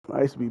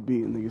I used to be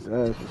beating niggas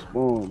ass for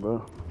Spawn,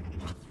 bro.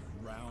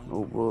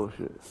 No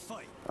bullshit.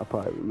 I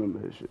probably remember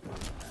his shit.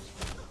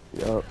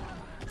 Yup.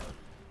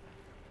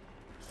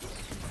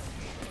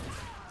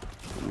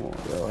 Come on,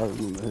 yo. I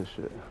remember his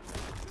shit.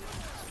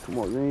 Come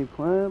on, you ain't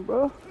playing,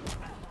 bro?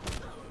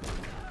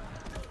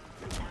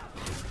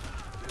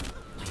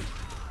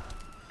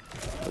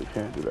 Oh, you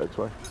can't do that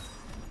twice.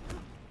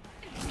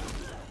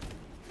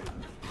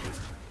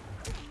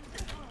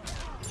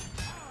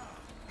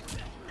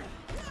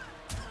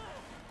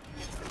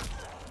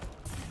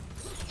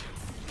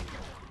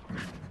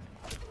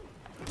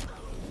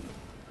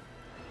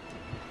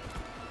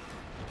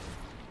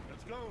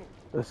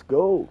 Let's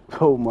go.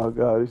 Oh my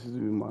God, this is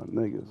my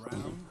niggas.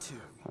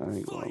 I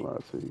ain't gonna lie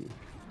to you.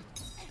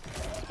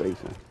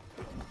 Spacing.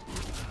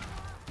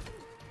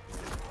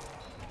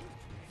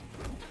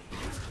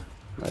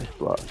 Nice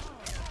block.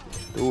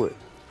 Do it.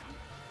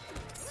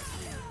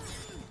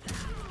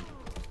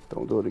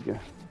 Don't do it again.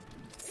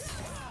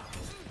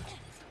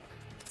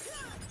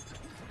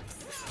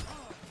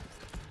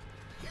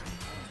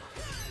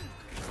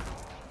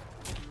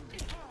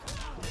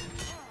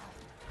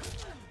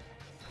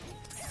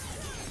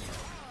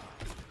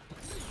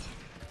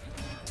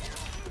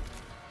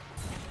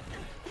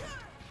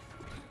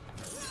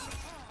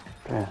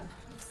 Damn.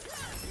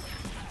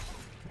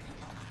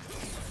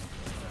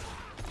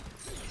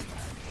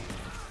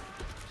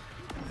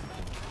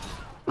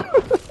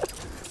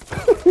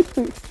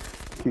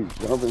 Keep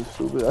jumping,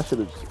 stupid. I should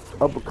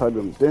have uppercut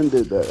him, then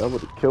did that. I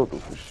would have killed him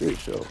for shit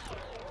show.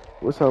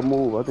 What's her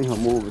move? I think her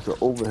move is an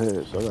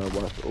overhead, so I gotta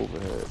watch the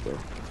overhead, bro.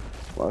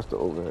 Watch the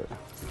overhead.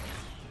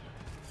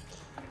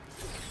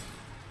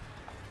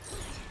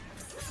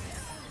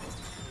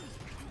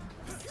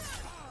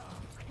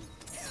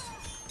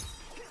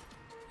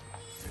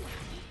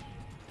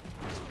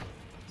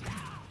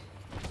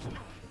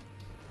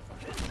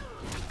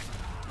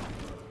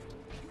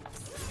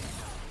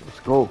 Let's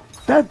go.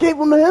 That gave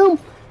him to him?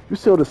 You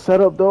saw the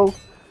setup though?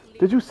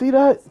 Did you see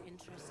that?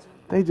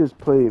 They just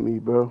played me,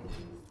 bro.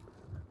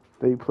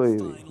 They played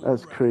me.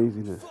 That's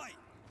craziness.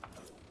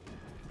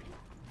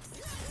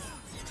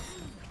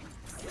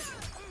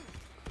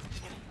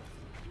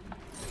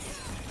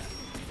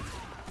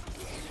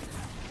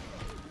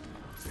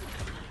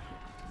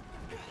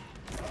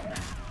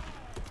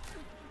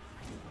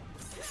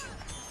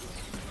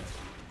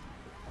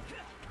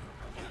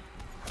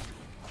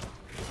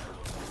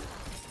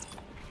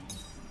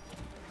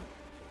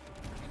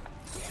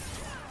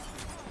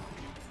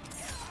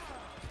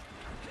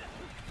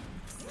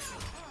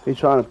 He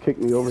trying to kick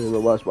me over here,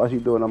 but watch he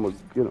doing, I'm gonna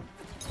get him.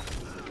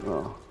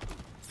 Oh.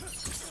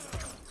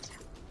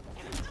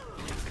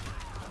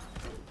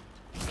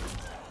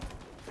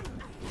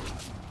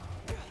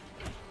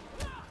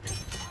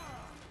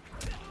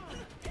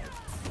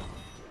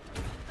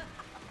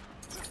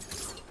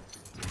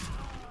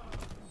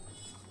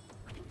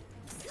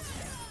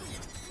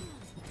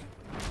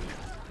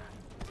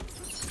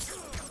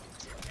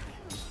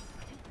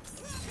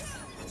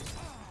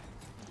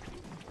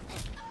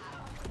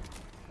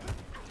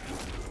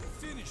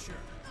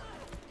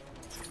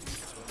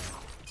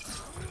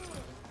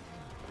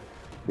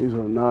 He's on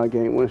a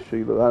 9-game win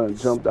streak. Look, I done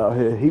jumped out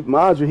here.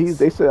 Mind you,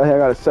 they said I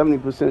got a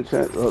 70%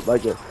 chance,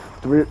 like a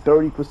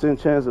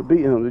 30% chance of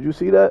beating him. Did you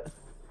see that?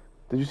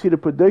 Did you see the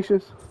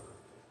predictions?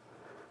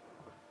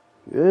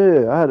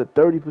 Yeah, I had a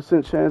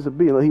 30% chance of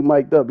beating him. He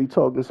mic'd up. He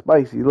talking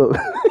spicy. Look,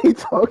 he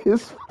talking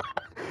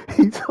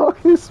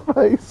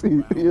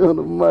spicy. He on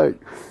the mic.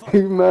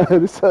 He mad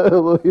as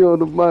hell. He on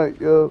the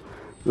mic, yo.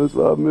 That's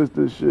why I missed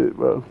this shit,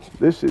 bro.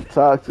 This shit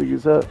toxic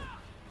as hell.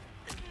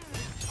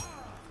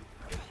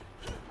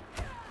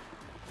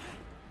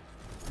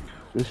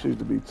 This shit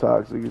to be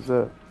toxic as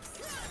hell.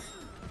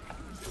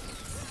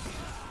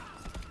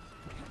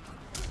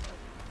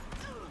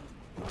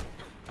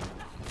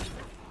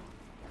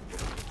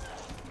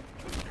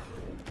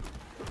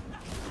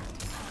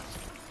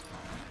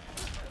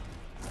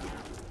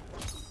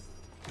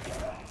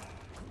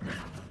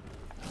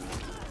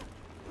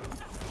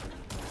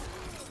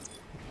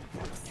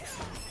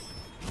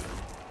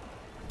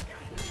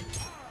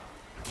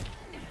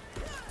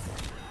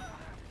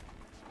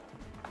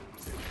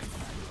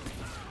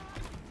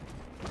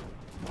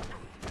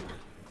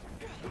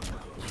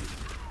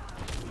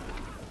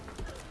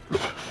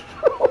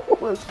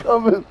 It's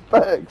coming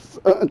back,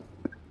 son.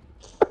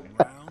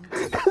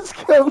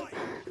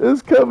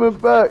 It's coming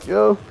back,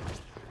 yo.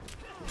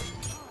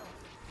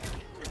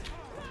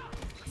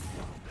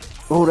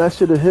 Oh, that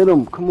should have hit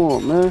him. Come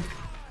on, man.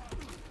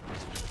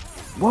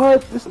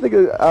 What? This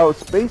nigga out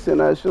spacing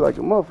that shit like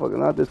a motherfucker.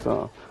 Not this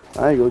time.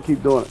 I ain't gonna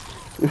keep doing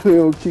it. You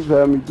don't keep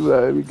having me do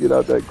that. Let me get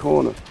out that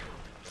corner.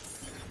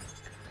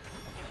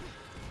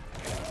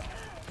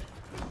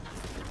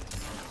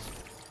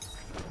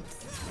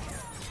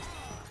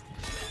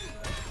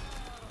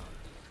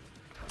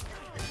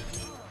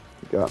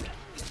 Got me.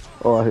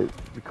 Oh, I hit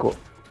record.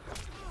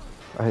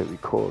 I hit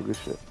record. Good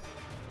shit.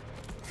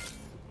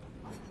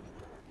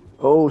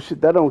 Oh shit,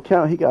 that don't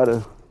count. He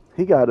gotta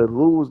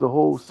lose the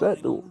whole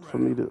set though for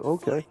me to.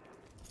 Okay.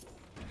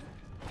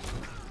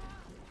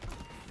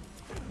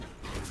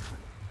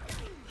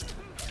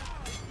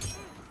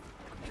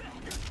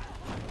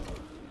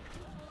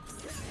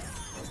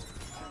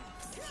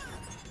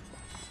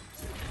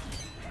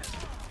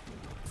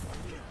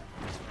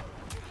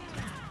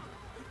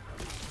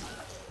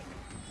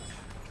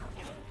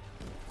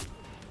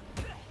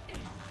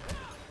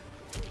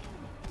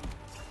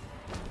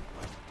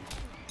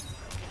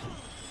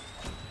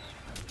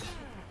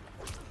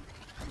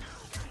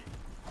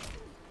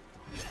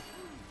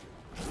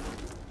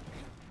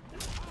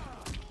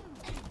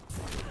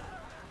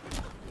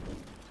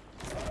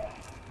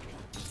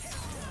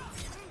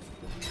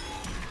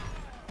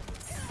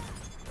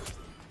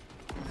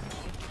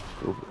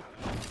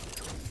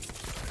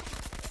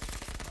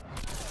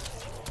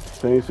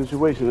 Same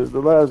situation as the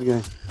last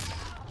game.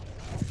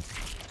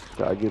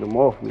 Gotta get him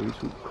off me. He's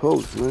too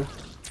close, man.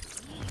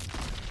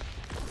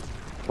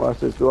 Watch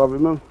this. Do I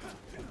remember?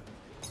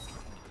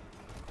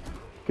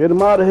 Get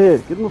him out of here.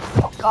 Get him the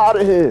fuck out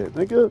of here,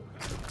 nigga.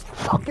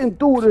 Fucking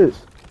do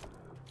this.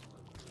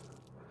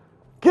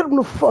 Get him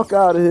the fuck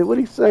out of here. What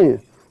he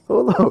saying?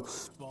 Hold up.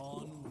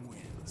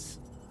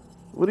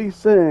 What he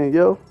saying,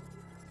 yo?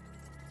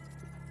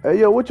 Hey,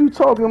 yo, what you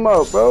talking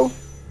about, bro?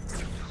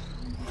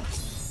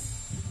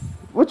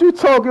 What you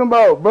talking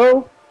about,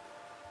 bro?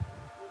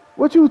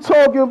 What you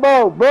talking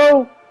about,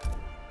 bro?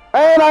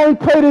 And I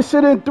ain't played this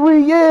shit in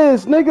 3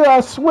 years, nigga.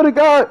 I swear to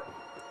God.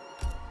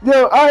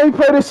 Yo, I ain't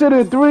played this shit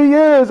in 3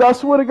 years. I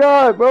swear to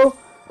God, bro.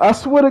 I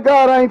swear to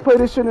God, I ain't played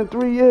this shit in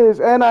 3 years.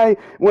 And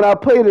when I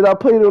played it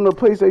on the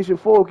PlayStation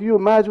 4. Can you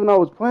imagine when I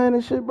was playing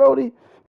this shit, Brody?